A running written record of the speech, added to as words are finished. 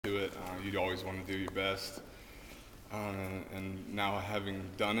you always want to do your best. And now having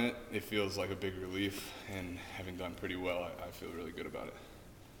done it, it feels like a big relief, and having done pretty well, I feel really good about it.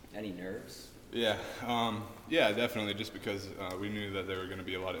 Any nerves? Yeah, yeah, definitely, just because we knew that there were going to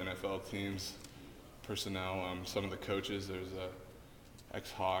be a lot of NFL teams, personnel, some of the coaches. There's a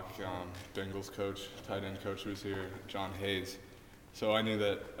ex-Hawk, Bengals coach, tight end coach who was here, John Hayes. So I knew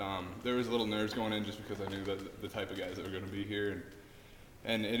that there was a little nerves going in just because I knew that the type of guys that were going to be here,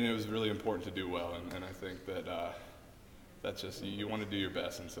 and it was really important to do well, and I think that that's just, you want to do your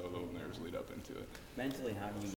best, and so a little nerves lead up into it. Mentally, how do you